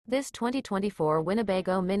This 2024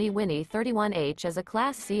 Winnebago Minnie Winnie 31H is a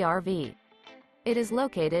Class C RV. It is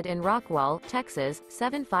located in Rockwall, Texas,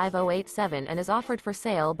 75087 and is offered for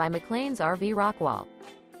sale by McClain's RV Rockwall.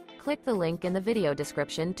 Click the link in the video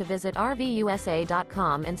description to visit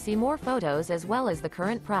RVUSA.com and see more photos as well as the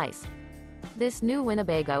current price. This new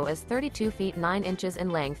Winnebago is 32 feet 9 inches in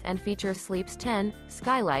length and features Sleeps 10,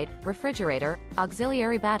 Skylight, refrigerator,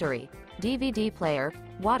 auxiliary battery, DVD player,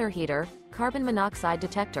 water heater, carbon monoxide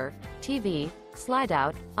detector, TV,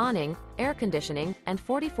 slide-out, awning, air conditioning, and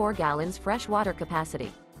 44 gallons fresh water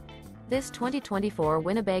capacity. This 2024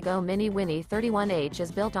 Winnebago Minnie Winnie 31H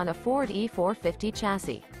is built on a Ford E450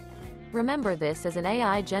 chassis. Remember, this is an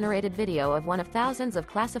AI-generated video of one of thousands of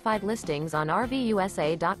classified listings on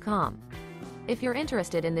RVUSA.com. If you're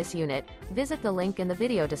interested in this unit, visit the link in the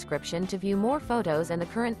video description to view more photos and the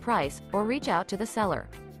current price, or reach out to the seller.